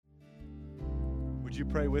you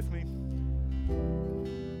pray with me?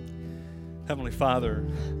 Heavenly Father,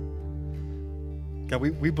 God,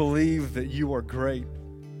 we believe that you are great,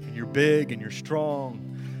 and you're big, and you're strong,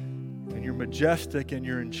 and you're majestic, and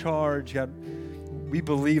you're in charge. God, we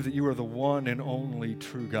believe that you are the one and only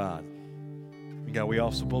true God. And God, we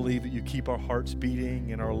also believe that you keep our hearts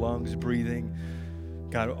beating and our lungs breathing.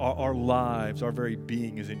 God, our lives, our very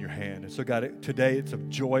being is in your hand. And so, God, today it's a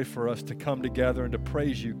joy for us to come together and to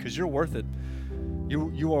praise you because you're worth it.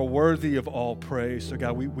 You are worthy of all praise. So,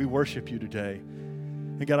 God, we worship you today.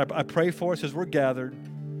 And, God, I pray for us as we're gathered.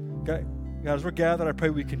 God, as we're gathered, I pray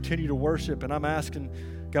we continue to worship. And I'm asking,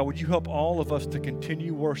 God, would you help all of us to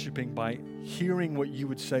continue worshiping by hearing what you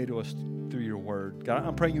would say to us through your word. God,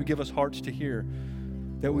 I'm praying you give us hearts to hear,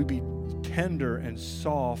 that we be tender and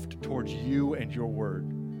soft towards you and your word.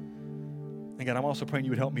 And God, I'm also praying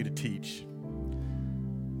you would help me to teach.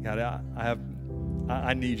 God,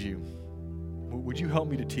 I need you. Would you help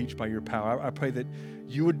me to teach by your power? I pray that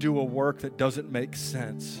you would do a work that doesn't make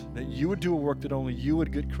sense, that you would do a work that only you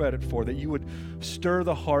would get credit for, that you would stir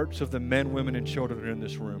the hearts of the men, women, and children that are in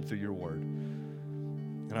this room through your word.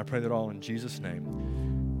 And I pray that all in Jesus'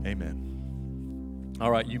 name, amen.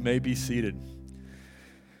 All right, you may be seated.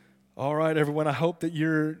 All right, everyone, I hope that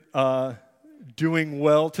you're doing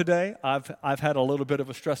well today. I've had a little bit of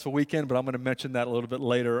a stressful weekend, but I'm going to mention that a little bit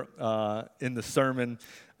later in the sermon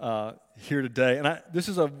here today. And I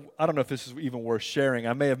don't know if this is even worth sharing.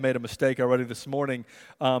 I may have made a mistake already this morning.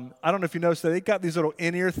 I don't know if you noticed that they got these little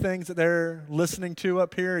in-ear things that they're listening to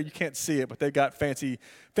up here. You can't see it, but they've got fancy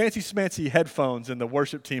smancy headphones in the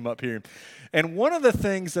worship team up here. And one of the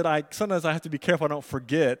things that sometimes I have to be careful I don't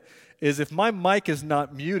forget is if my mic is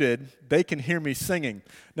not muted, they can hear me singing.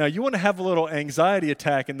 Now, you want to have a little anxiety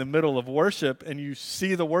attack in the middle of worship, and you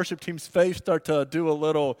see the worship team's face start to do a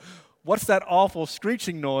little, what's that awful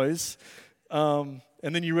screeching noise?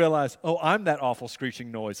 And then you realize, oh, I'm that awful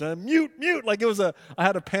screeching noise. Mute, like I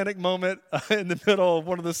had a panic moment in the middle of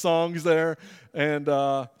one of the songs there. And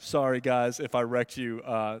sorry, guys, if I wrecked you.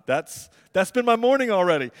 That's been my morning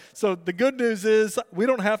already. So the good news is I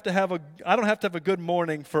don't have to have a good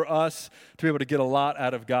morning for us to be able to get a lot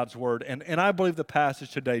out of God's word. And I believe the passage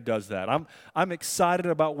today does that. I'm excited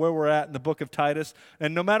about where we're at in the book of Titus.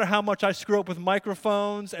 And no matter how much I screw up with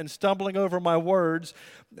microphones and stumbling over my words,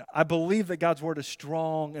 I believe that God's word is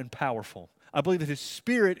strong and powerful. I believe that his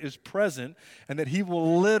spirit is present and that he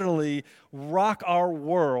will literally rock our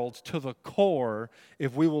world to the core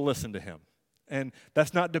if we will listen to him. And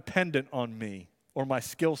that's not dependent on me or my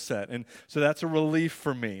skill set. And so that's a relief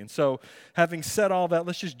for me. And so having said all that,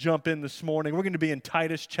 let's just jump in this morning. We're going to be in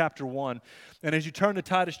Titus chapter 1. And as you turn to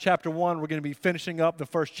Titus chapter 1, we're going to be finishing up the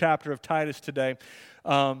first chapter of Titus today.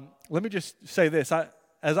 Let me just say this.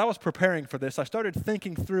 As I was preparing for this, I started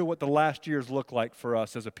thinking through what the last years looked like for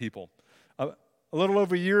us as a people. A little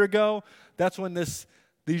over a year ago, that's when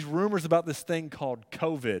these rumors about this thing called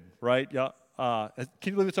COVID, right? Can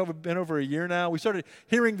you believe it's been over a year now? We started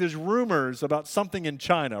hearing these rumors about something in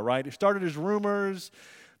China, right? It started as rumors,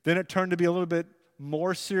 then it turned to be a little bit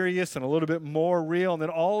more serious and a little bit more real, and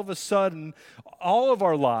then all of a sudden, all of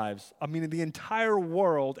our lives, the entire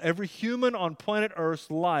world, every human on planet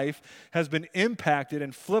Earth's life has been impacted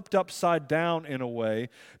and flipped upside down in a way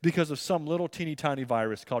because of some little teeny tiny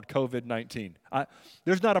virus called COVID-19.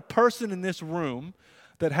 There's not a person in this room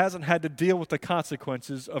that hasn't had to deal with the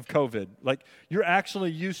consequences of COVID. Like, you're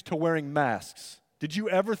actually used to wearing masks. Did you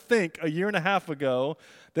ever think a year and a half ago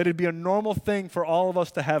that it'd be a normal thing for all of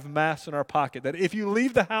us to have masks in our pocket? That if you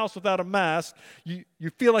leave the house without a mask, you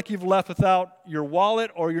feel like you've left without your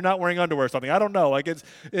wallet or you're not wearing underwear or something. I don't know. Like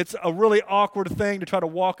it's a really awkward thing to try to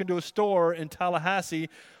walk into a store in Tallahassee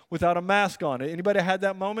without a mask on. Anybody had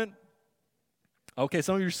that moment? Okay,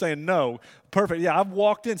 some of you are saying no. Perfect. Yeah, I've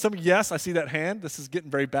walked in. Yes, I see that hand. This is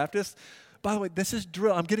getting very Baptist. By the way, this is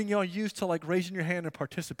drill. I'm getting y'all used to raising your hand and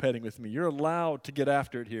participating with me. You're allowed to get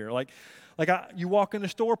after it here. You walk in the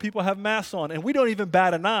store, people have masks on, and we don't even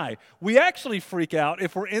bat an eye. We actually freak out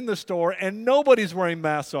if we're in the store and nobody's wearing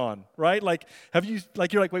masks on, right?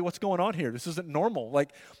 You're like, wait, what's going on here? This isn't normal.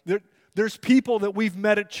 There's people that we've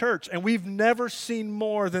met at church, and we've never seen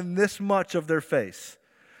more than this much of their face.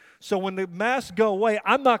 So when the masks go away,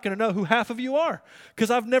 I'm not going to know who half of you are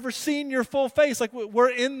because I've never seen your full face.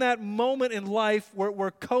 We're in that moment in life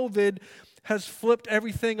where COVID has flipped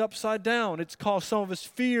everything upside down. It's caused some of us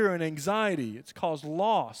fear and anxiety. It's caused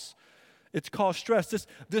loss. It's caused stress.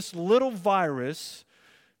 This little virus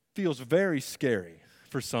feels very scary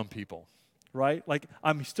for some people. right? Like,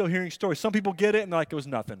 I'm still hearing stories. Some people get it and they're like, it was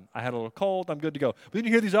nothing. I had a little cold, I'm good to go. But then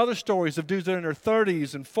you hear these other stories of dudes that are in their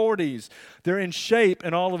 30s and 40s. They're in shape,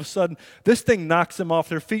 and all of a sudden, this thing knocks them off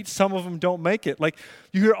their feet. Some of them don't make it. Like,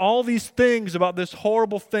 you hear all these things about this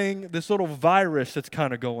horrible thing, this little virus that's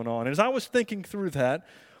kind of going on. And as I was thinking through that,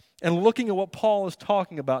 and looking at what Paul is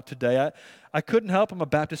talking about today, I couldn't help, I'm a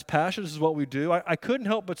Baptist pastor, this is what we do. I couldn't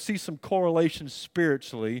help but see some correlations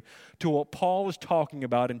spiritually to what Paul is talking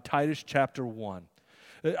about in Titus chapter 1.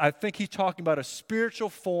 I think he's talking about a spiritual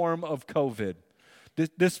form of COVID.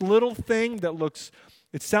 This little thing that looks,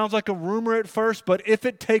 it sounds like a rumor at first, but if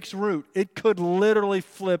it takes root, it could literally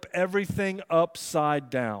flip everything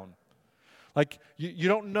upside down. Like, you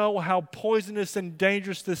don't know how poisonous and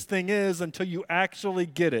dangerous this thing is until you actually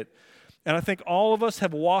get it. And I think all of us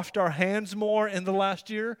have washed our hands more in the last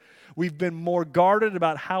year. We've been more guarded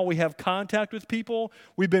about how we have contact with people.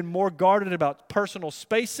 We've been more guarded about personal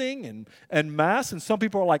spacing and masks. And some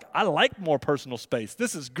people are like, I like more personal space.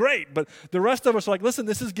 This is great. But the rest of us are like, listen,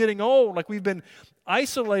 this is getting old. Like, we've been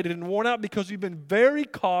isolated and worn out because we've been very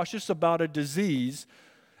cautious about a disease.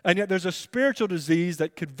 And yet there's a spiritual disease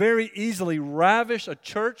that could very easily ravish a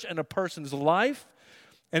church and a person's life.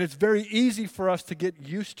 And it's very easy for us to get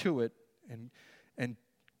used to it and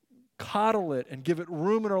coddle it and give it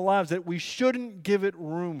room in our lives that we shouldn't give it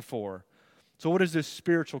room for. So what is this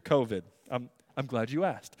spiritual COVID? I'm glad you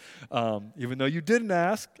asked. Even though you didn't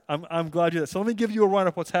ask, I'm glad you asked. So let me give you a run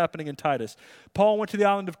of what's happening in Titus. Paul went to the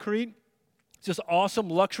island of Crete. It's this awesome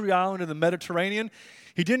luxury island in the Mediterranean.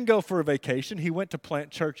 He didn't go for a vacation. He went to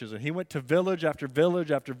plant churches, and he went to village after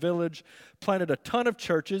village after village, planted a ton of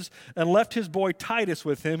churches, and left his boy Titus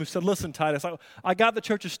with him, who said, listen, Titus, I got the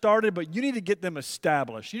churches started, but you need to get them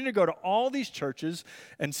established. You need to go to all these churches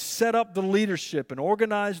and set up the leadership and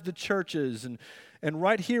organize the churches. And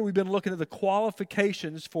right here, we've been looking at the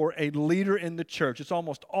qualifications for a leader in the church. It's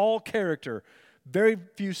almost all character, very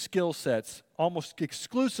few skill sets, almost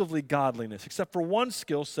exclusively godliness, except for one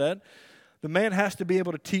skill set. The man has to be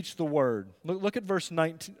able to teach the word. Look at verse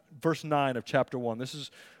 9 of chapter 1. This is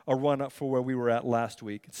a run-up for where we were at last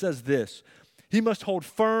week. It says this: he must hold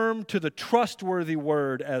firm to the trustworthy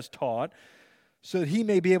word as taught, so that he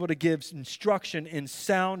may be able to give instruction in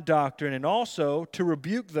sound doctrine and also to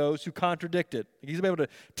rebuke those who contradict it. He's able to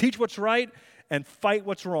teach what's right and fight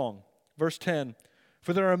what's wrong. Verse 10,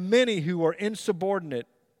 for there are many who are insubordinate,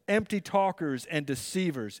 empty talkers and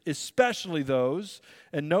deceivers, especially those,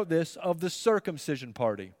 and note this, of the circumcision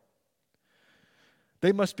party.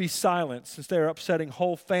 They must be silent, since they are upsetting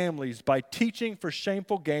whole families by teaching for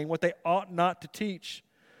shameful gain what they ought not to teach.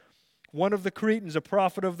 One of the Cretans, a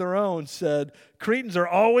prophet of their own, said, Cretans are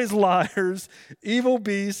always liars, evil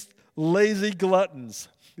beasts, lazy gluttons.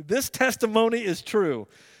 This testimony is true.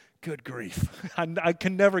 Good grief. I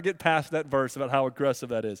can never get past that verse about how aggressive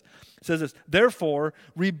that is. It says this, therefore,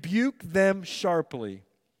 rebuke them sharply,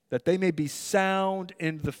 that they may be sound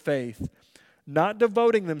in the faith, not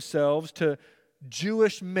devoting themselves to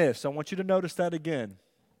Jewish myths. I want you to notice that again.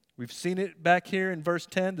 We've seen it back here in verse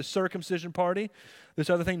 10, the circumcision party.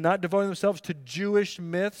 This other thing, not devoting themselves to Jewish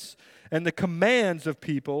myths and the commands of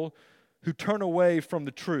people who turn away from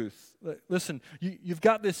the truth. Listen, you've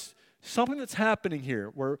got this something that's happening here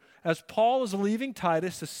where as Paul is leaving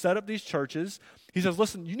Titus to set up these churches, he says,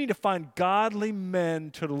 listen, you need to find godly men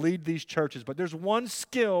to lead these churches. But there's one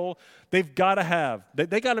skill they've got to have.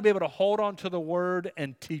 They got to be able to hold on to the word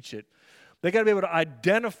and teach it. They got to be able to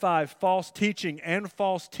identify false teaching and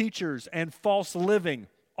false teachers and false living,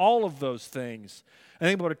 all of those things. And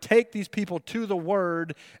they're able to take these people to the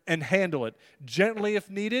word and handle it gently if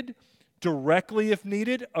needed, directly if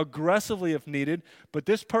needed, aggressively if needed, but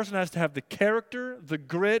this person has to have the character, the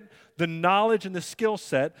grit, the knowledge, and the skill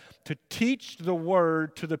set to teach the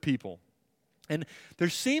word to the people. And there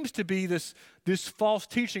seems to be this false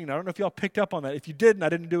teaching, and I don't know if y'all picked up on that. If you didn't, I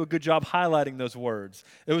didn't do a good job highlighting those words.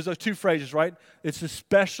 It was those two phrases, right? It's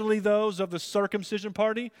especially those of the circumcision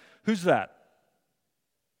party. Who's that?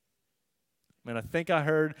 Man, I think I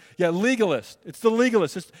heard, legalist. It's the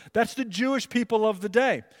legalists. That's the Jewish people of the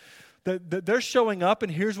day. They're showing up,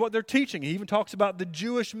 and here's what they're teaching. He even talks about the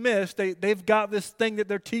Jewish myths. They've got this thing that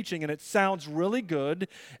they're teaching, and it sounds really good,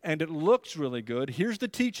 and it looks really good. Here's the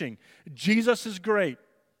teaching. Jesus is great.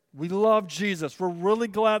 We love Jesus. We're really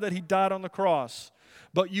glad that he died on the cross.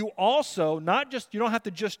 But you also, you don't have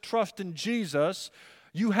to just trust in Jesus.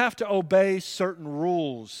 You have to obey certain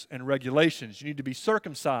rules and regulations. You need to be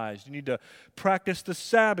circumcised. You need to practice the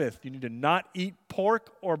Sabbath. You need to not eat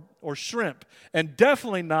pork or shrimp, and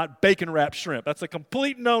definitely not bacon-wrapped shrimp. That's a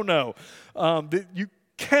complete no-no. You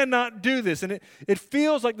cannot do this. And it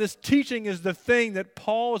feels like this teaching is the thing that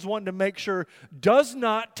Paul is wanting to make sure does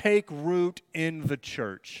not take root in the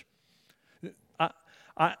church.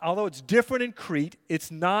 Although it's different in Crete,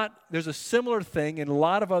 it's not. There's a similar thing in a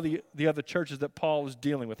lot of the other churches that Paul is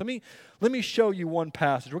dealing with. Let me show you one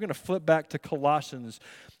passage. We're going to flip back to Colossians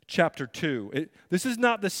chapter 2. This is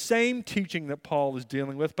not the same teaching that Paul is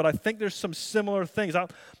dealing with, but I think there's some similar things.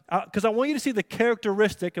 Because I want you to see the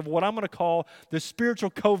characteristic of what I'm going to call the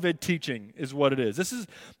spiritual COVID teaching is what it is. This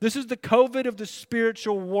is the COVID of the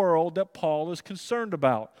spiritual world that Paul is concerned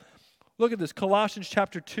about. Look at this, Colossians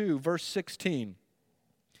chapter 2, verse 16.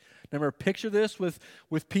 Remember, picture this with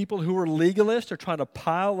people who are legalists or trying to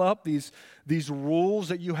pile up these rules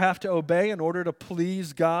that you have to obey in order to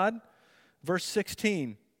please God. Verse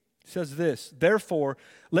 16 says this, therefore,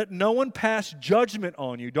 let no one pass judgment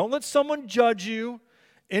on you. Don't let someone judge you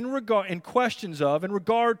in relation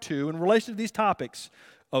to these topics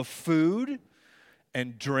of food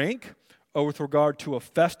and drink, or with regard to a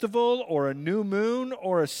festival or a new moon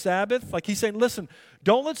or a Sabbath. Like he's saying, listen,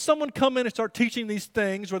 don't let someone come in and start teaching these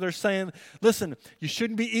things where they're saying, listen, you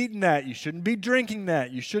shouldn't be eating that, you shouldn't be drinking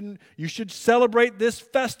that, you should celebrate this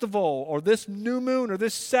festival or this new moon or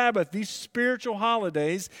this Sabbath, these spiritual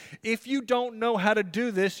holidays. If you don't know how to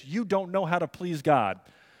do this, you don't know how to please God.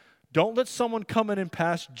 Don't let someone come in and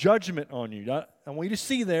pass judgment on you. I want you to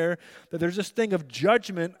see there that there's this thing of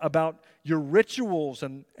judgment about your rituals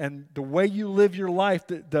and the way you live your life,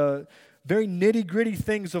 the very nitty-gritty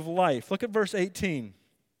things of life. Look at verse 18.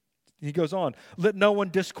 He goes on, let no one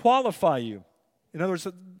disqualify you. In other words,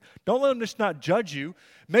 don't let them just not judge you.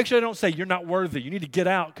 Make sure they don't say, you're not worthy. You need to get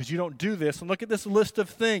out because you don't do this. And look at this list of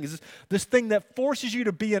things, this thing that forces you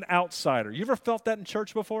to be an outsider. You ever felt that in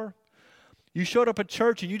church before? You showed up at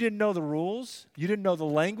church and you didn't know the rules. You didn't know the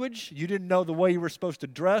language. You didn't know the way you were supposed to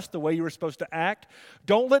dress, the way you were supposed to act.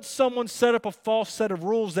 Don't let someone set up a false set of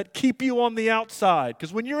rules that keep you on the outside.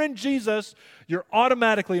 Because when you're in Jesus, you're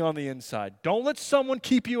automatically on the inside. Don't let someone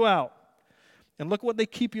keep you out. And look what they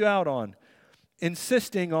keep you out on.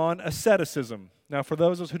 Insisting on asceticism. Now, for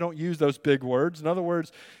those of us who don't use those big words, in other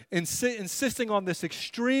words, insisting on this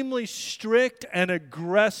extremely strict and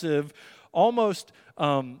aggressive, almost...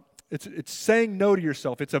 It's saying no to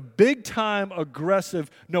yourself. It's a big-time aggressive,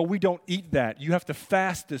 no, we don't eat that. You have to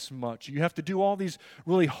fast this much. You have to do all these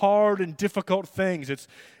really hard and difficult things. It's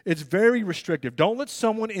very restrictive. Don't let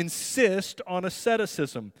someone insist on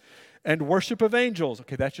asceticism and worship of angels.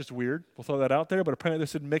 Okay, that's just weird. We'll throw that out there, but apparently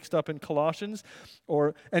this is mixed up in Colossians.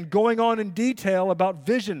 And going on in detail about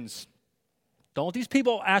visions. Don't these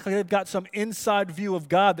people act like they've got some inside view of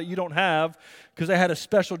God that you don't have because they had a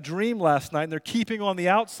special dream last night and they're keeping on the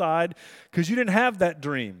outside because you didn't have that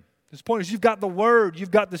dream. This point is you've got the Word, you've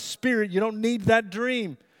got the Spirit, you don't need that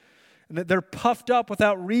dream. And that they're puffed up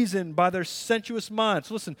without reason by their sensuous minds.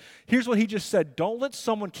 So listen, here's what he just said. Don't let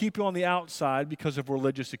someone keep you on the outside because of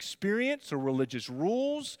religious experience or religious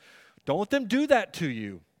rules. Don't let them do that to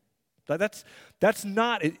you. That's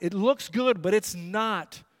not, it looks good, but it's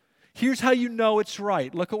not. Here's how you know it's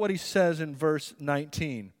right. Look at what he says in verse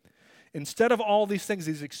 19. Instead of all these things,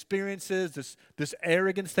 these experiences, this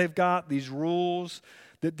arrogance they've got, these rules,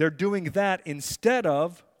 that they're doing that instead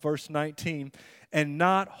of, verse 19, and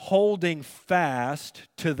not holding fast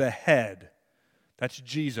to the head. That's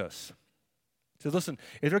Jesus. So listen,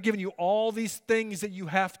 if they're giving you all these things that you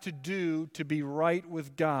have to do to be right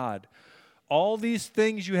with God, all these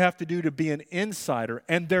things you have to do to be an insider,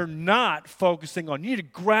 and they're not focusing on, you need to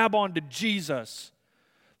grab onto Jesus.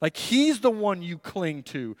 Like he's the one you cling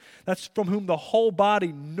to. That's from whom the whole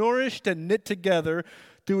body, nourished and knit together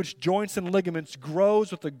through its joints and ligaments,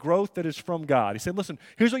 grows with the growth that is from God. He said, listen,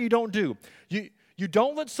 here's what you don't do. You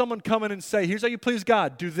don't let someone come in and say, here's how you please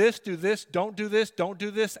God. Do this, don't do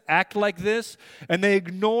this, act like this. And they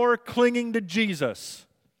ignore clinging to Jesus.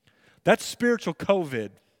 That's spiritual COVID.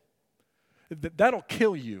 That'll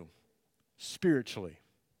kill you spiritually.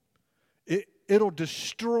 It'll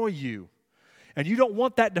destroy you. And you don't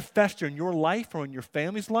want that to fester in your life or in your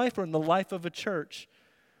family's life or in the life of a church.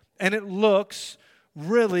 And it looks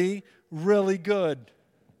really, really good.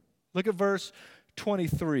 Look at verse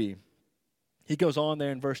 23. He goes on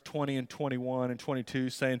there in verse 20 and 21 and 22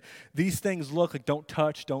 saying, these things look like don't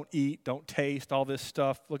touch, don't eat, don't taste, all this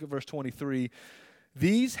stuff. Look at verse 23.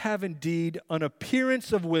 These have indeed an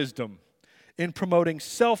appearance of wisdom in promoting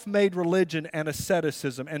self-made religion and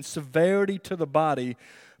asceticism and severity to the body,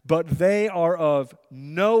 but they are of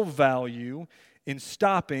no value in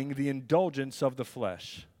stopping the indulgence of the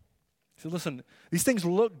flesh. So listen, these things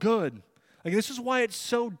look good. Like, this is why it's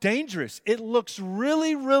so dangerous. It looks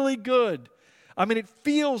really, really good. I mean, it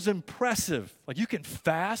feels impressive. Like you can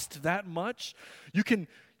fast that much. You can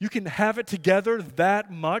have it together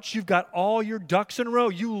that much. You've got all your ducks in a row.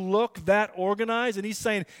 You look that organized. And he's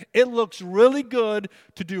saying it looks really good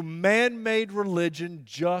to do man-made religion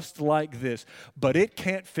just like this. But it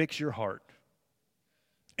can't fix your heart.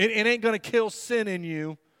 It ain't going to kill sin in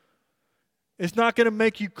you. It's not going to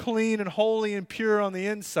make you clean and holy and pure on the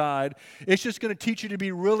inside. It's just going to teach you to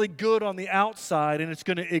be really good on the outside, and it's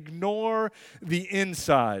going to ignore the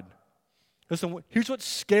inside. Listen, here's what's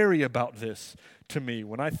scary about this to me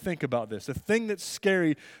when I think about this. The thing that's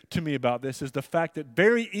scary to me about this is the fact that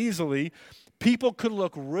very easily people could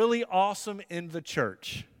look really awesome in the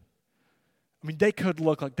church. I mean, they could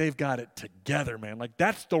look like they've got it together, man. Like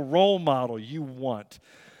that's the role model you want.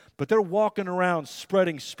 But they're walking around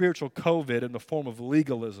spreading spiritual COVID in the form of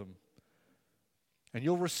legalism. And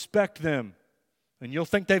you'll respect them. And you'll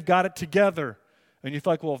think they've got it together. And you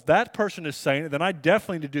feel like, well, if that person is saying it, then I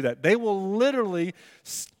definitely need to do that. They will literally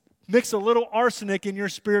mix a little arsenic in your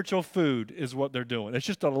spiritual food is what they're doing. It's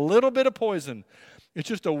just a little bit of poison. It's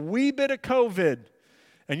just a wee bit of COVID.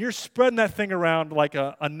 And you're spreading that thing around like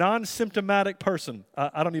a non-symptomatic person.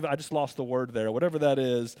 I just lost the word there, whatever that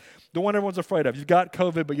is. The one everyone's afraid of. You've got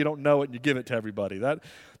COVID, but you don't know it, and you give it to everybody.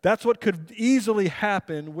 That's what could easily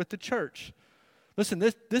happen with the church. Listen,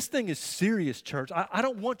 this thing is serious, church. I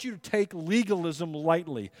don't want you to take legalism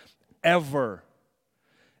lightly, ever,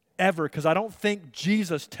 because I don't think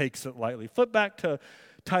Jesus takes it lightly. Flip back to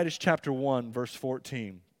Titus chapter 1, verse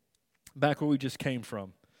 14, back where we just came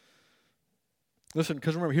from. Listen,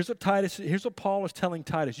 because remember, here's what Paul is telling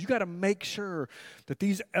Titus. You got to make sure that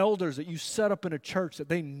these elders that you set up in a church, that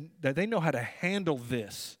they know how to handle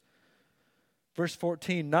this. Verse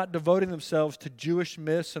 14, not devoting themselves to Jewish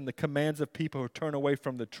myths and the commands of people who turn away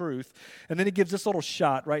from the truth. And then he gives this little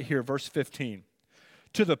shot right here, verse 15.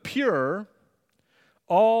 To the pure,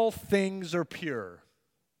 all things are pure.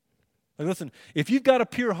 Like, listen, if you've got a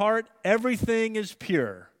pure heart, everything is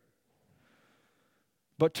pure.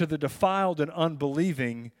 But to the defiled and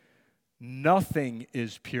unbelieving, nothing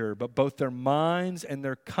is pure, but both their minds and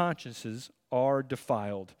their consciences are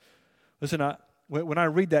defiled. Listen, when I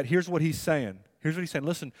read that, here's what he's saying.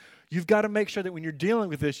 Listen, you've got to make sure that when you're dealing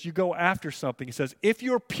with this, you go after something. He says, if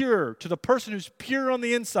you're pure, to the person who's pure on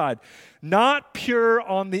the inside, not pure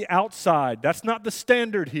on the outside. That's not the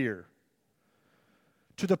standard here.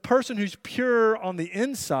 To the person who's pure on the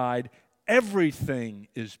inside, everything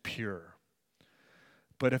is pure.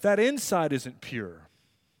 But if that inside isn't pure,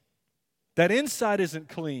 that inside isn't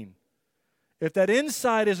clean, if that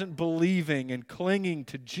inside isn't believing and clinging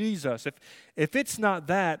to Jesus, if it's not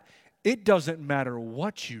that, it doesn't matter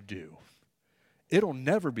what you do. It'll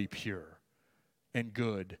never be pure and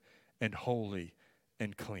good and holy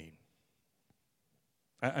and clean.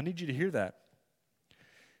 I need you to hear that.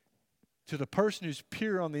 To the person who's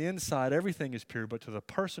pure on the inside, everything is pure. But to the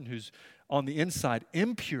person who's on the inside,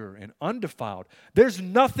 impure and undefiled, there's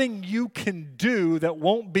nothing you can do that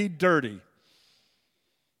won't be dirty.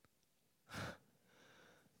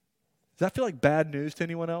 Does that feel like bad news to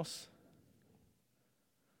anyone else?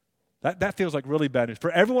 That feels like really bad news.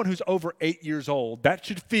 For everyone who's over 8 years old, that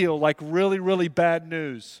should feel like really, really bad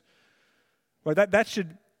news. Right? That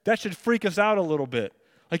should freak us out a little bit.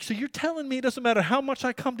 Like, so you're telling me it doesn't matter how much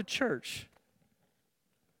I come to church.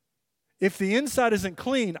 If the inside isn't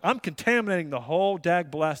clean, I'm contaminating the whole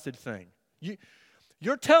dag-blasted thing.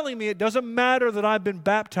 You're telling me it doesn't matter that I've been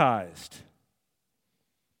baptized.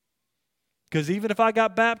 Because even if I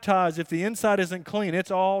got baptized, if the inside isn't clean,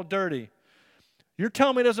 it's all dirty. You're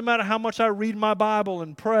telling me it doesn't matter how much I read my Bible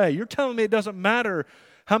and pray. You're telling me it doesn't matter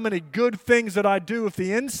how many good things that I do. If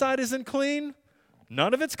the inside isn't clean,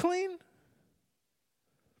 none of it's clean?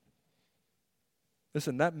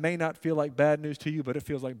 Listen, that may not feel like bad news to you, but it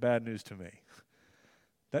feels like bad news to me.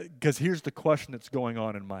 Because here's the question that's going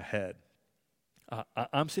on in my head.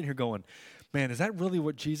 I'm sitting here going, man, is that really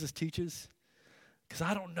what Jesus teaches? Because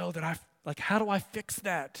I don't know that how do I fix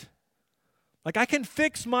that? Like, I can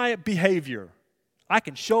fix my behavior. I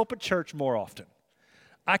can show up at church more often.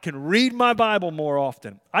 I can read my Bible more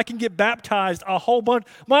often. I can get baptized a whole bunch.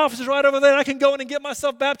 My office is right over there. I can go in and get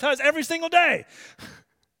myself baptized every single day.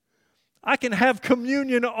 I can have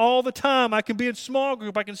communion all the time. I can be in small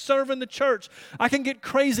group. I can serve in the church. I can get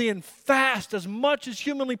crazy and fast as much as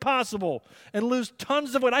humanly possible and lose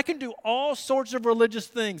tons of weight. I can do all sorts of religious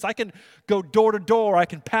things. I can go door to door. I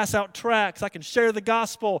can pass out tracts. I can share the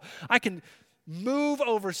gospel. I can move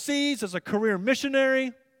overseas as a career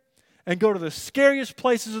missionary and go to the scariest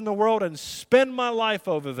places in the world and spend my life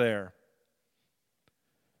over there.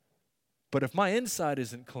 But if my inside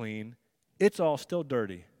isn't clean, it's all still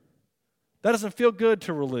dirty. That doesn't feel good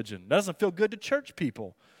to religion. That doesn't feel good to church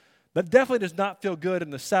people. That definitely does not feel good in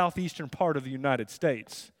the southeastern part of the United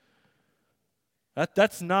States.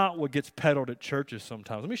 That's not what gets peddled at churches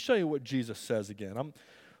sometimes. Let me show you what Jesus says again.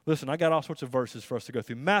 Listen, I got all sorts of verses for us to go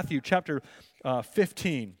through. Matthew chapter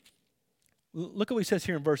 15. Look at what he says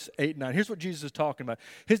here in verse 8 and 9. Here's what Jesus is talking about.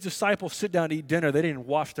 His disciples sit down to eat dinner. They didn't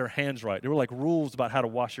wash their hands right. There were like rules about how to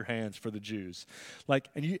wash your hands for the Jews.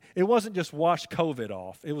 It wasn't just wash COVID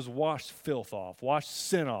off. It was wash filth off, wash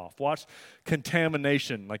sin off, wash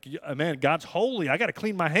contamination. Man, God's holy. I got to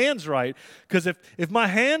clean my hands right, because if my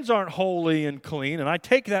hands aren't holy and clean and I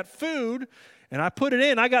take that food and I put it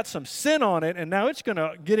in, I got some sin on it, and now it's going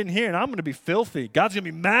to get in here and I'm going to be filthy. God's going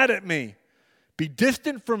to be mad at me. Be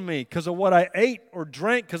distant from me because of what I ate or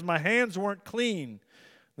drank, because my hands weren't clean.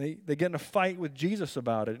 They get in a fight with Jesus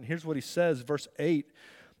about it. And here's what he says, verse 8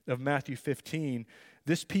 of Matthew 15.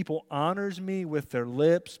 This people honors me with their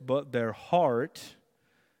lips, but their heart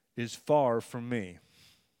is far from me.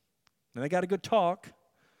 And they got a good talk.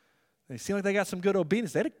 They seem like they got some good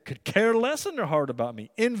obedience. They could care less in their heart about me.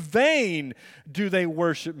 In vain do they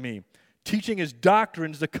worship me, teaching as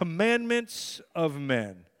doctrines the commandments of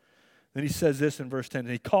men. Then he says this in verse 10.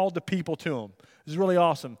 He called the people to him. This is really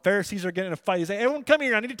awesome. Pharisees are getting in a fight. He says, everyone come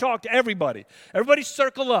here. I need to talk to everybody. Everybody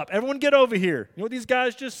circle up. Everyone get over here. You know what these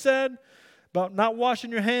guys just said about not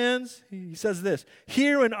washing your hands? He says this.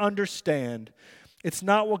 Hear and understand. It's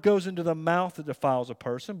not what goes into the mouth that defiles a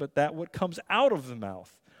person, but that what comes out of the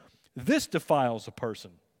mouth. This defiles a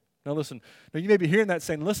person. Now listen. Now you may be hearing that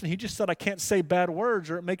saying, listen, he just said I can't say bad words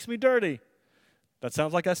or it makes me dirty. That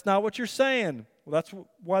sounds like that's not what you're saying. Well, that's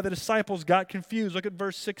why the disciples got confused. Look at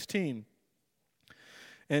verse 16.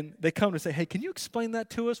 And they come to say, hey, can you explain that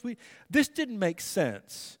to us? This didn't make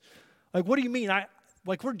sense. What do you mean?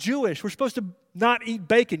 We're Jewish. We're supposed to not eat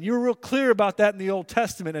bacon. You were real clear about that in the Old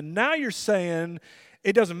Testament. And now you're saying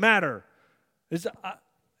it doesn't matter.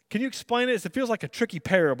 Can you explain it? It feels like a tricky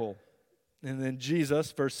parable. And then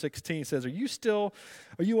Jesus, verse 16, says, are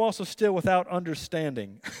you also still without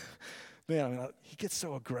understanding? Man, he gets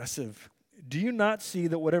so aggressive. Do you not see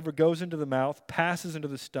that whatever goes into the mouth passes into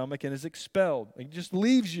the stomach and is expelled? It just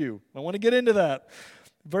leaves you. I want to get into that.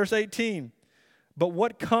 Verse 18. But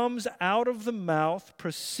what comes out of the mouth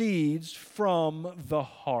proceeds from the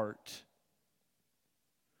heart.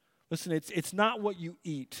 Listen, it's not what you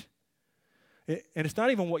eat. And it's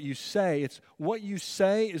not even what you say. It's what you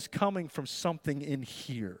say is coming from something in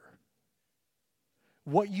here.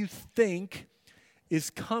 What you think is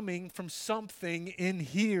coming from something in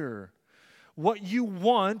here. What you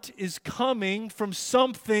want is coming from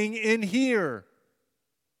something in here.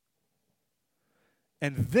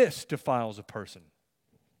 And this defiles a person.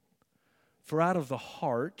 For out of the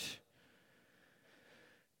heart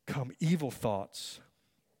come evil thoughts,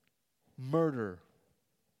 murder,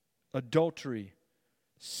 adultery,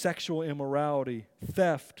 sexual immorality,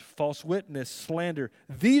 theft, false witness, slander.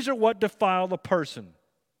 These are what defile the person.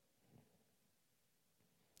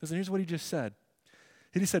 Listen, here's what he just said.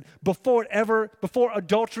 He said, before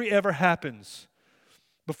adultery ever happens,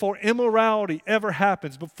 before immorality ever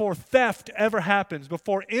happens, before theft ever happens,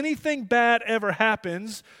 before anything bad ever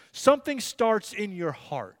happens, something starts in your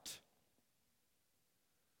heart.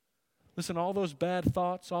 Listen, all those bad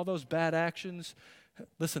thoughts, all those bad actions,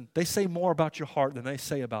 listen, they say more about your heart than they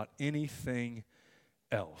say about anything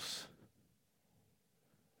else.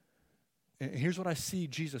 And here's what I see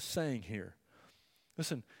Jesus saying here.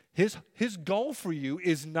 Listen, his goal for you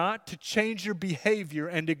is not to change your behavior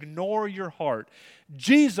and ignore your heart.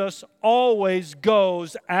 Jesus always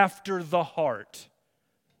goes after the heart.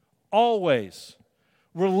 Always.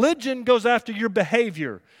 Religion goes after your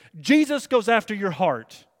behavior. Jesus goes after your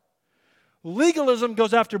heart. Legalism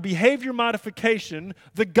goes after behavior modification.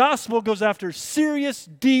 The gospel goes after serious,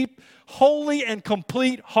 deep, holy, and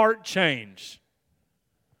complete heart change.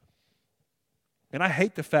 And I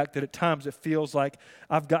hate the fact that at times it feels like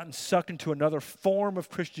I've gotten sucked into another form of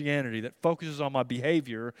Christianity that focuses on my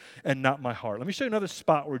behavior and not my heart. Let me show you another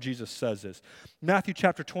spot where Jesus says this. Matthew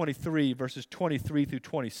chapter 23, verses 23 through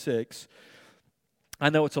 26. I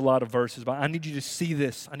know it's a lot of verses, but I need you to see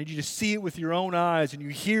this. I need you to see it with your own eyes and you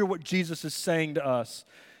hear what Jesus is saying to us.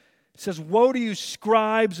 It says, woe to you,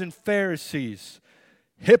 scribes and Pharisees,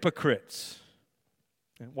 hypocrites.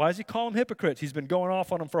 And why does he call them hypocrites? He's been going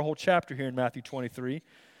off on them for a whole chapter here in Matthew 23.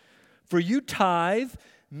 For you tithe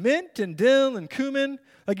mint and dill and cumin.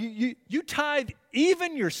 You tithe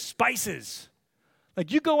even your spices.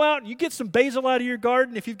 You go out and you get some basil out of your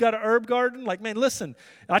garden if you've got an herb garden. Man, listen,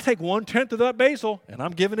 I take 1/10 of that basil and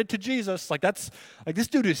I'm giving it to Jesus. This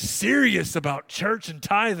dude is serious about church and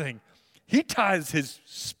tithing. He tithes his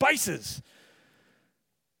spices.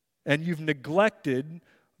 And you've neglected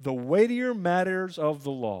the weightier matters of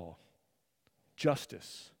the law,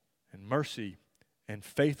 justice and mercy and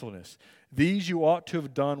faithfulness. These you ought to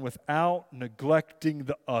have done without neglecting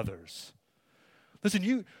the others. Listen,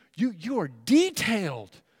 you are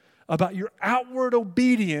detailed about your outward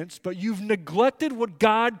obedience, but you've neglected what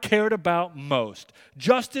God cared about most: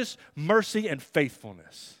 justice, mercy, and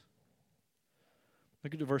faithfulness.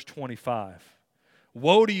 Look at verse 25.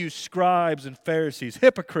 Woe to you, scribes and Pharisees,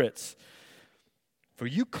 hypocrites! For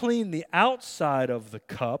you clean the outside of the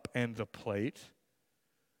cup and the plate.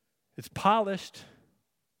 It's polished,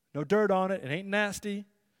 no dirt on it, it ain't nasty.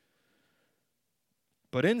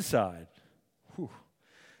 But inside,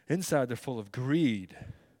 inside they're full of greed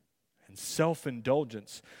and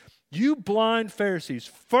self-indulgence. You blind Pharisees,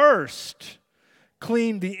 first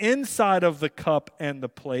clean the inside of the cup and the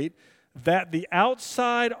plate, that the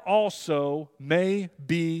outside also may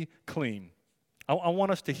be clean. I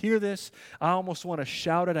want us to hear this. I almost want to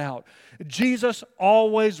shout it out. Jesus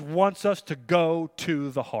always wants us to go to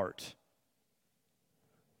the heart.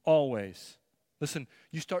 Always. Listen,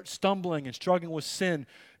 you start stumbling and struggling with sin.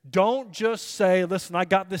 Don't just say, listen, I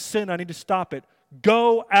got this sin, I need to stop it.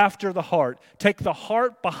 Go after the heart. Take the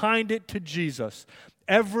heart behind it to Jesus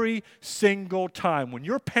every single time. When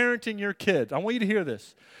you're parenting your kids, I want you to hear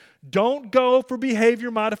this. Don't go for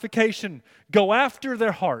behavior modification. Go after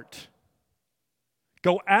their heart.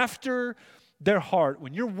 Go after their heart.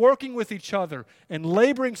 When you're working with each other and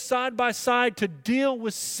laboring side by side to deal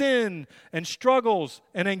with sin and struggles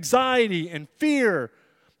and anxiety and fear,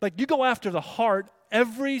 like you go after the heart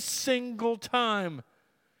every single time.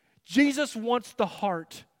 Jesus wants the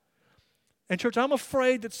heart. And church, I'm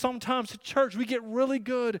afraid that sometimes at church we get really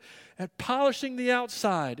good at polishing the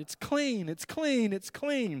outside. It's clean, it's clean, it's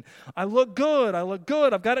clean. I look good,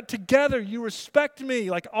 I've got it together, you respect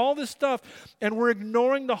me, like all this stuff. And we're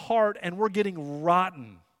ignoring the heart and we're getting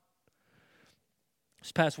rotten.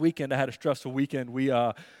 This past weekend, I had a stressful weekend. We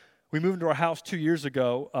moved into our house 2 years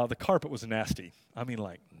ago. The carpet was nasty. I mean,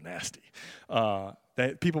 like nasty.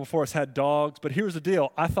 People before us had dogs, but here's the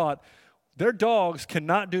deal. I thought, their dogs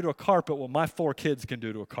cannot do to a carpet what my 4 kids can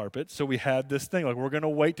do to a carpet. So we had this thing, like we're going to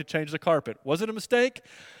wait to change the carpet. Was it a mistake?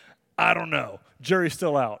 I don't know. Jury's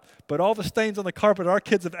still out. But all the stains on the carpet our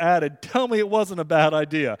kids have added, tell me it wasn't a bad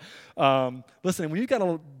idea. Listen, when you've got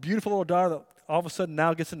a beautiful little daughter that all of a sudden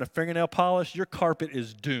now gets into fingernail polish, your carpet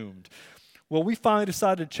is doomed. Well, we finally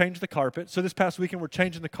decided to change the carpet. So this past weekend, we're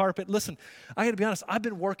changing the carpet. Listen, I got to be honest, I've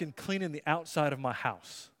been working cleaning the outside of my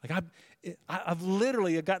house. Like I've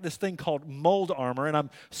literally got this thing called mold armor, and I'm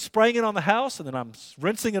spraying it on the house, and then I'm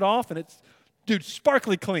rinsing it off, and it's, dude,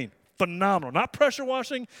 sparkly clean. Phenomenal. Not pressure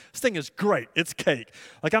washing. This thing is great. It's cake.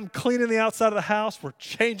 Like I'm cleaning the outside of the house. We're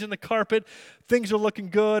changing the carpet. Things are looking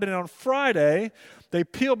good. And on Friday, they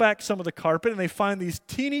peel back some of the carpet, and they find these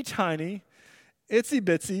teeny tiny, itsy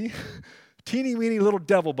bitsy, teeny weeny little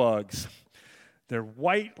devil bugs. They're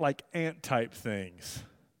white like ant type things.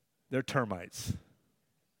 They're termites.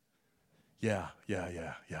 Yeah.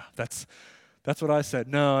 That's what I said.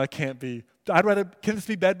 No, it can't be. Can this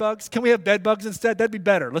be bed bugs? Can we have bed bugs instead? That'd be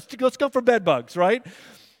better. Let's go for bed bugs, right?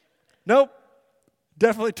 Nope.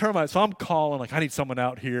 Definitely termites. So I'm calling, like, I need someone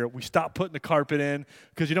out here. We stopped putting the carpet in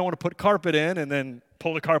because you don't want to put carpet in and then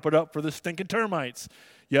pull the carpet up for the stinking termites.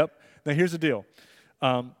 Yep. Now, here's the deal.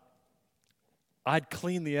 I'd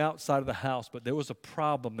cleaned the outside of the house, but there was a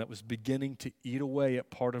problem that was beginning to eat away at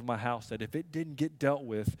part of my house that if it didn't get dealt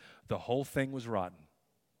with, the whole thing was rotten.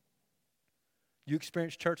 You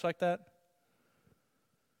experienced church like that?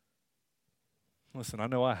 Listen, I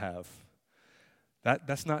know I have.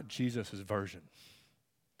 That's not Jesus' version.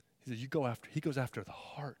 He says, he goes after the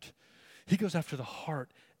heart. He goes after the heart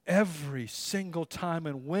every single time,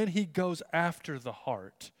 and when he goes after the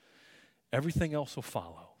heart, everything else will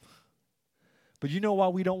follow. But you know why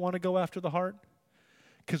we don't want to go after the heart?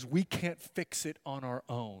 Because we can't fix it on our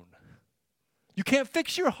own. You can't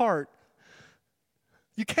fix your heart.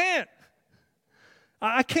 You can't.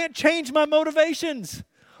 I can't change my motivations.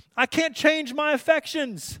 I can't change my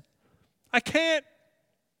affections. I can't.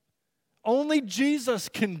 Only Jesus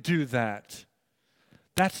can do that.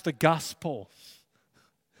 That's the gospel.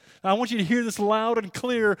 I want you to hear this loud and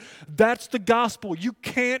clear. That's the gospel. You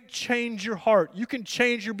can't change your heart. You can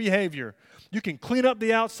change your behavior. You can clean up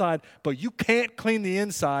the outside, but you can't clean the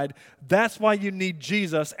inside. That's why you need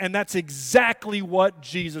Jesus, and that's exactly what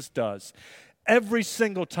Jesus does. Every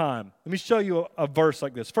single time. Let me show you a verse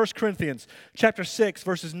like this. 1 Corinthians chapter 6,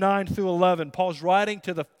 verses 9 through 11. Paul's writing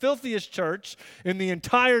to the filthiest church in the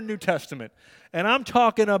entire New Testament. And I'm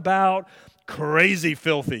talking about crazy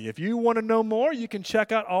filthy. If you want to know more, you can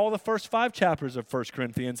check out all the first 5 chapters of 1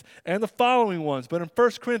 Corinthians and the following ones. But in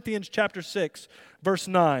 1 Corinthians chapter 6, verse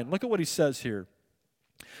 9, look at what he says here.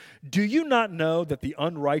 Do you not know that the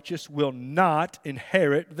unrighteous will not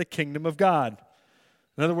inherit the kingdom of God?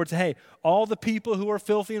 In other words, hey, all the people who are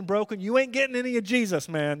filthy and broken, you ain't getting any of Jesus,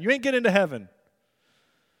 man. You ain't getting into heaven.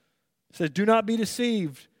 It says, do not be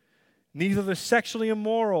deceived. Neither the sexually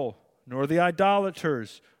immoral, nor the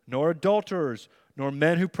idolaters, nor adulterers, nor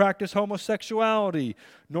men who practice homosexuality,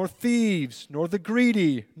 nor thieves, nor the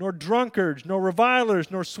greedy, nor drunkards, nor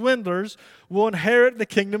revilers, nor swindlers will inherit the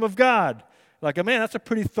kingdom of God. Like, man, that's a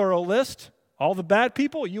pretty thorough list. All the bad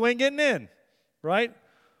people, you ain't getting in, right?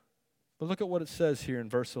 But look at what it says here in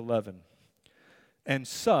verse 11. And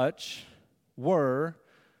such were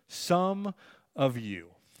some of you.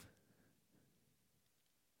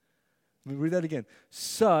 Let me read that again.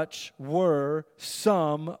 Such were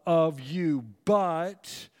some of you,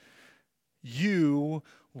 but you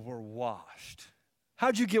were washed.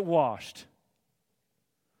 How'd you get washed?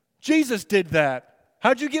 Jesus did that.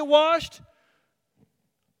 How'd you get washed?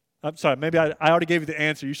 I'm sorry, maybe I already gave you the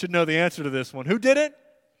answer. You should know the answer to this one. Who did it?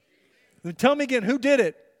 Then tell me again, who did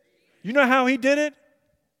it? You know how he did it?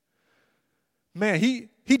 Man,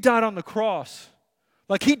 he died on the cross.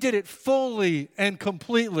 Like he did it fully and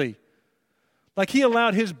completely. Like he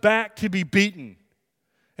allowed his back to be beaten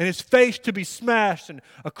and his face to be smashed and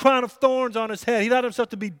a crown of thorns on his head. He allowed himself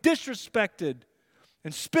to be disrespected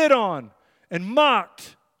and spit on and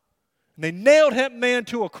mocked. And they nailed that man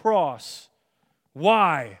to a cross.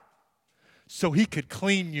 Why? So he could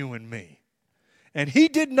clean you and me. And he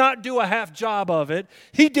did not do a half job of it.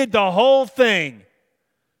 He did the whole thing.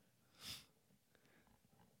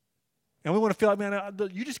 And we want to feel like, man,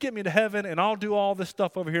 you just get me to heaven and I'll do all this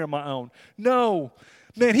stuff over here on my own. No.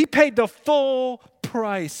 Man, he paid the full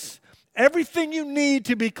price. Everything you need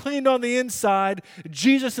to be cleaned on the inside,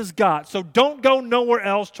 Jesus has got. So don't go nowhere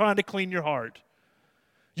else trying to clean your heart.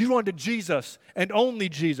 You run to Jesus and only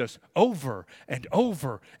Jesus over and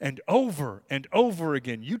over and over and over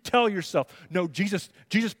again. You tell yourself, no, Jesus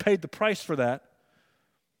paid the price for that.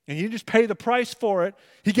 And you just pay the price for it.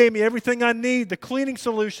 He gave me everything I need, the cleaning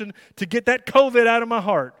solution to get that COVID out of my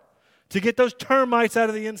heart, to get those termites out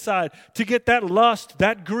of the inside, to get that lust,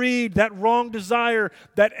 that greed, that wrong desire,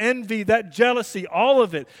 that envy, that jealousy, all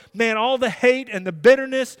of it. Man, all the hate and the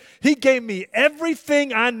bitterness, he gave me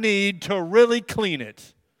everything I need to really clean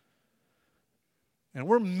it. And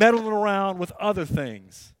we're meddling around with other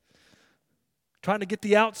things, trying to get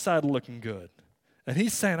the outside looking good. And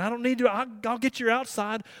he's saying, I don't need to, I'll get your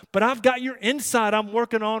outside, but I've got your inside I'm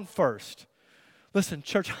working on first. Listen,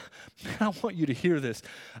 church, man, I want you to hear this.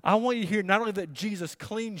 I want you to hear not only that Jesus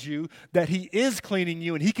cleans you, that he is cleaning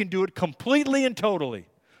you, and he can do it completely and totally.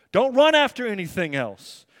 Don't run after anything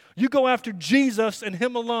else. You go after Jesus and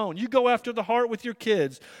him alone. You go after the heart with your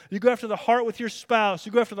kids. You go after the heart with your spouse.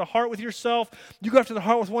 You go after the heart with yourself. You go after the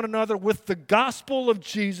heart with one another with the gospel of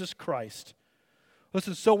Jesus Christ.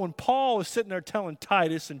 Listen, so when Paul is sitting there telling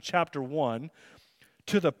Titus in chapter 1,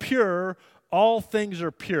 to the pure, all things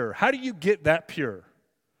are pure. How do you get that pure?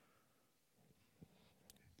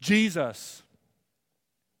 Jesus.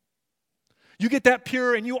 You get that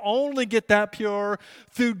pure, and you only get that pure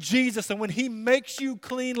through Jesus. And when he makes you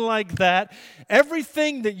clean like that,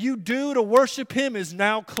 everything that you do to worship him is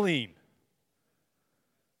now clean.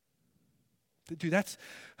 Dude, man,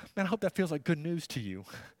 I hope that feels like good news to you.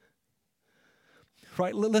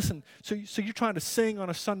 Right? Listen, so you're trying to sing on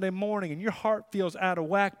a Sunday morning and your heart feels out of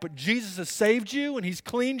whack, but Jesus has saved you and he's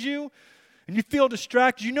cleaned you and you feel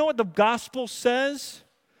distracted. You know what the gospel says?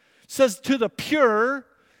 It says to the pure,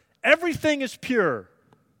 everything is pure.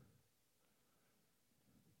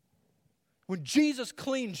 When Jesus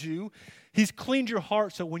cleans you, he's cleaned your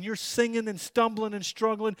heart, so when you're singing and stumbling and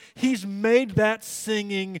struggling, he's made that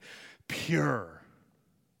singing pure.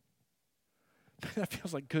 That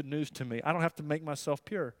feels like good news to me. I don't have to make myself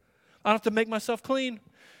pure. I don't have to make myself clean.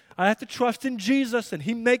 I have to trust in Jesus, and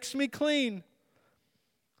he makes me clean.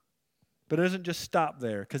 But it doesn't just stop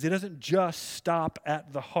there, because he doesn't just stop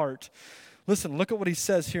at the heart. Listen, look at what he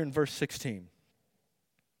says here in verse 16.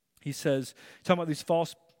 He says, talking about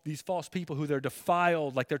these false people who they're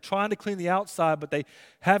defiled, like they're trying to clean the outside, but they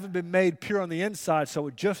haven't been made pure on the inside, so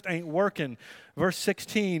it just ain't working. Verse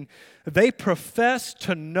 16, they profess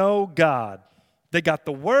to know God. They got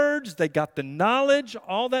the words, they got the knowledge,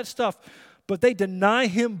 all that stuff, but they deny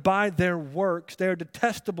him by their works. They are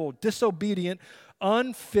detestable, disobedient,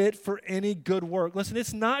 unfit for any good work. Listen,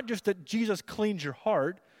 it's not just that Jesus cleans your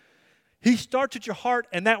heart. He starts at your heart,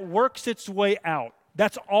 and that works its way out.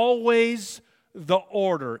 That's always the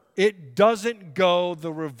order. It doesn't go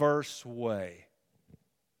the reverse way.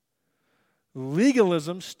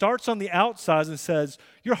 Legalism starts on the outside and says,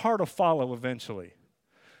 your heart will follow eventually.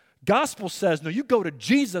 Gospel says, no, you go to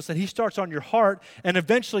Jesus and he starts on your heart and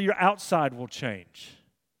eventually your outside will change.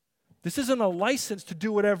 This isn't a license to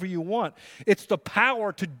do whatever you want. It's the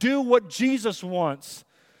power to do what Jesus wants.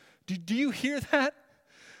 Do you hear that?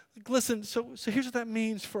 Like, listen, so here's what that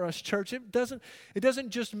means for us, church. It doesn't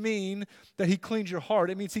just mean that he cleans your heart.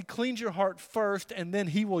 It means he cleans your heart first, and then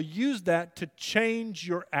he will use that to change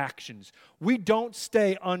your actions. We don't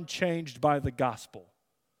stay unchanged by the gospel.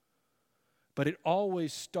 But it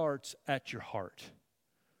always starts at your heart.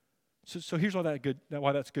 So here's why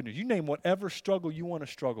that's good news. You name whatever struggle you want to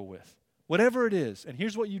struggle with. Whatever it is, and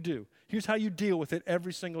here's what you do. Here's how you deal with it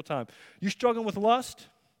every single time. You struggling with lust?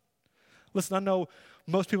 Listen, I know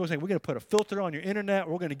most people are saying, we're going to put a filter on your internet,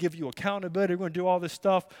 we're going to give you accountability, we're going to do all this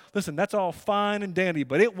stuff. Listen, that's all fine and dandy,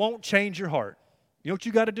 but it won't change your heart. You know what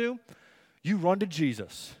you got to do? You run to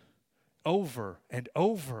Jesus over and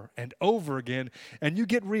over and over again, and you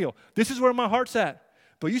get real. This is where my heart's at.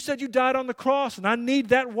 But you said you died on the cross, and I need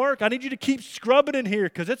that work. I need you to keep scrubbing in here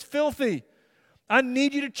because it's filthy. I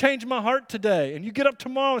need you to change my heart today. And you get up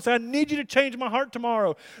tomorrow and say, I need you to change my heart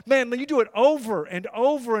tomorrow. Man, you do it over and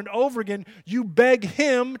over and over again. You beg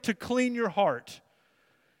him to clean your heart.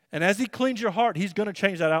 And as he cleans your heart, he's going to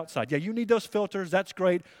change that outside. Yeah, you need those filters. That's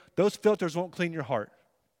great. Those filters won't clean your heart.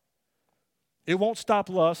 It won't stop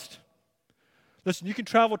lust. Listen, you can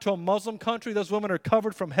travel to a Muslim country. Those women are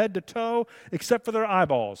covered from head to toe except for their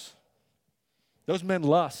eyeballs. Those men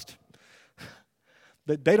lust.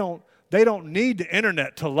 They don't need the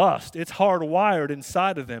internet to lust. It's hardwired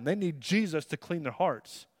inside of them. They need Jesus to clean their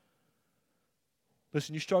hearts.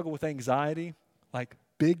 Listen, you struggle with anxiety, like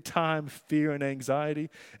big time fear and anxiety.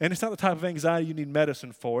 And it's not the type of anxiety you need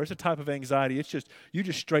medicine for. It's a type of anxiety, you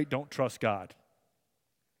just straight don't trust God.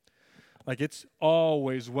 Like it's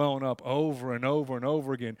always welling up over and over and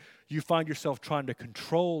over again. You find yourself trying to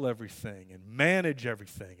control everything and manage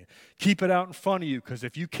everything and keep it out in front of you because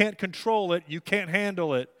if you can't control it, you can't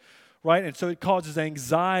handle it. Right? And so it causes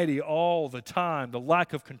anxiety all the time. The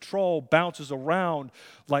lack of control bounces around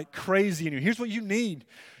like crazy in you. Here's what you need.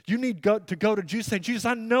 You need to go to Jesus and say, Jesus,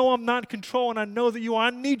 I know I'm not in control and I know that you are. I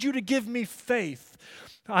need you to give me faith.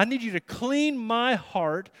 I need you to clean my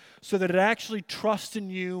heart so that it actually trusts in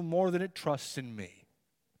you more than it trusts in me.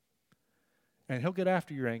 And he'll get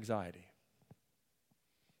after your anxiety.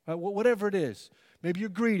 Whatever it is. Maybe you're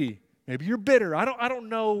greedy. Maybe you're bitter. I don't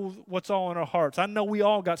know what's all in our hearts. I know we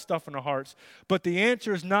all got stuff in our hearts. But the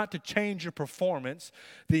answer is not to change your performance.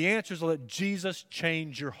 The answer is to let Jesus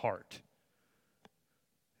change your heart.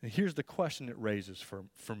 And here's the question it raises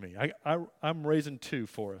for me. I'm raising two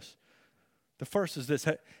for us. The first is this.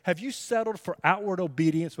 Have you settled for outward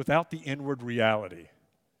obedience without the inward reality?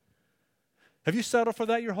 Have you settled for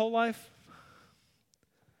that your whole life?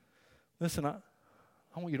 Listen,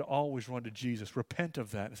 I want you to always run to Jesus. Repent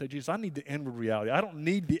of that and say, Jesus, I need the inward reality. I don't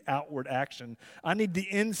need the outward action. I need the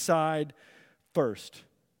inside first.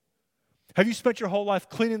 Have you spent your whole life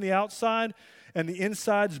cleaning the outside and the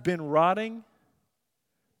inside's been rotting?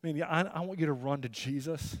 I want you to run to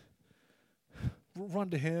Jesus. Run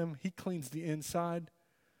to him. He cleans the inside.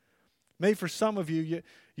 Maybe for some of you,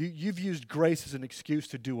 you've used grace as an excuse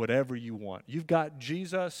to do whatever you want. You've got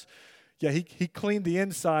Jesus. Yeah, he cleaned the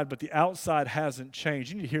inside, but the outside hasn't changed.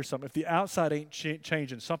 You need to hear something. If the outside ain't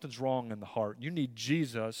changing, something's wrong in the heart. You need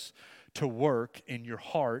Jesus to work in your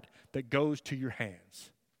heart that goes to your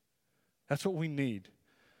hands. That's what we need.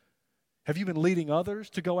 Have you been leading others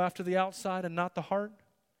to go after the outside and not the heart?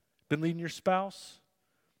 Been leading your spouse?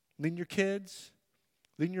 Leading your kids?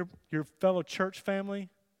 Leading your fellow church family?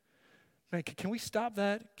 Man, can we stop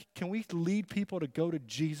that? Can we lead people to go to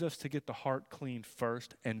Jesus to get the heart cleaned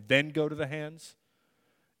first and then go to the hands?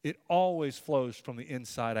 It always flows from the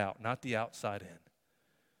inside out, not the outside in.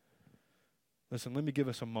 Listen, let me give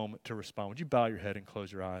us a moment to respond. Would you bow your head and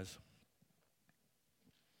close your eyes?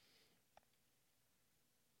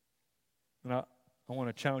 And I want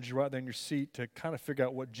to challenge you right there in your seat to kind of figure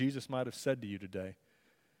out what Jesus might have said to you today.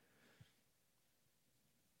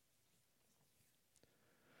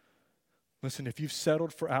 Listen, if you've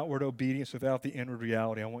settled for outward obedience without the inward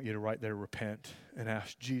reality, I want you to right there repent and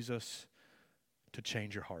ask Jesus to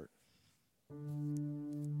change your heart.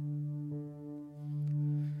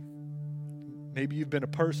 Maybe you've been a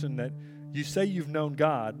person that you say you've known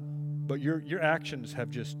God, but your actions have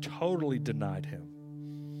just totally denied him.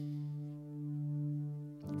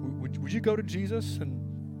 Would you go to Jesus and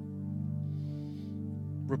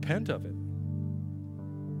repent of it?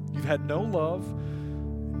 You've had no love,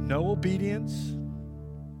 no obedience,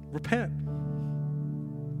 repent.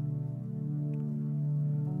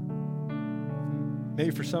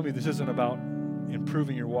 Maybe for some of you, this isn't about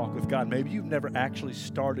improving your walk with God. Maybe you've never actually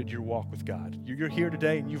started your walk with God. You're here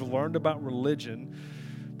today and you've learned about religion,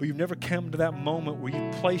 but you've never come to that moment where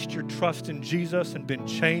you placed your trust in Jesus and been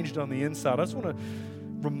changed on the inside. I just want to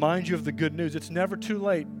remind you of the good news. It's never too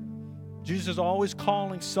late. Jesus is always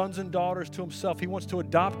calling sons and daughters to himself. He wants to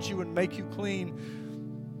adopt you and make you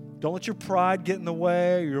clean. Don't let your pride get in the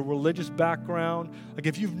way, or your religious background. Like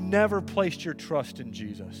if you've never placed your trust in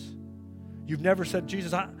Jesus, you've never said,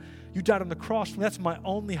 Jesus, you died on the cross for me. That's my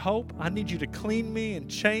only hope. I need you to clean me and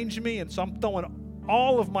change me. And so I'm throwing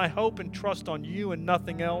all of my hope and trust on you and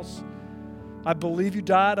nothing else. I believe you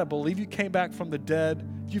died. I believe you came back from the dead.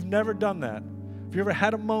 If you've never done that, if you ever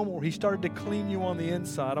had a moment where he started to clean you on the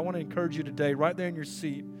inside, I want to encourage you today, right there in your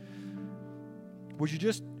seat, would you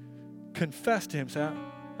just confess to him, say,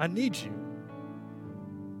 I need you.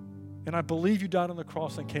 And I believe you died on the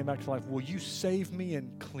cross and came back to life. Will you save me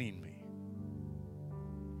and clean me?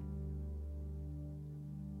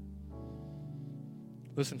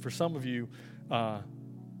 Listen, for some of you,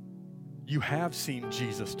 you have seen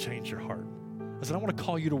Jesus change your heart. I said, I want to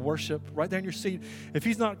call you to worship right there in your seat. If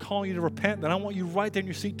he's not calling you to repent, then I want you right there in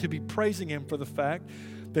your seat to be praising him for the fact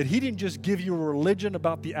that he didn't just give you a religion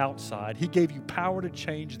about the outside. He gave you power to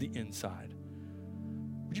change the inside.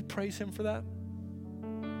 Would you praise him for that?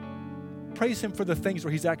 Praise him for the things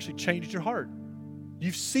where he's actually changed your heart.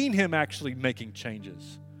 You've seen him actually making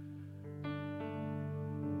changes.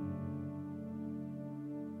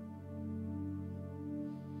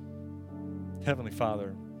 Heavenly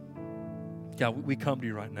Father, God, we come to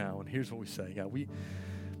you right now, and here's what we say. God, we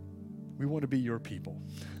want to be your people.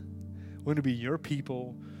 We want to be your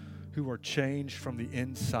people who are changed from the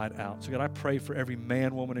inside out. So God, I pray for every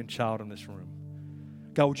man, woman, and child in this room.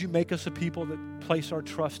 God, would you make us a people that place our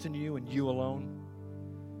trust in you and you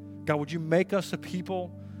alone? God, would you make us a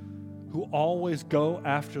people who always go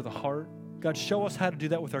after the heart? God, show us how to do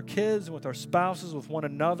that with our kids and with our spouses, with one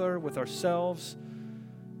another, with ourselves.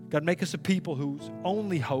 God, make us a people whose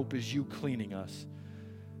only hope is you cleaning us.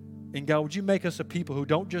 And God, would you make us a people who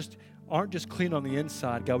aren't just clean on the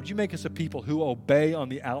inside. God, would you make us a people who obey on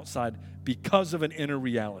the outside because of an inner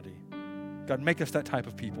reality? God, make us that type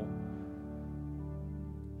of people.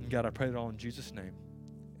 And God, I pray it all in Jesus' name.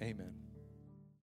 Amen.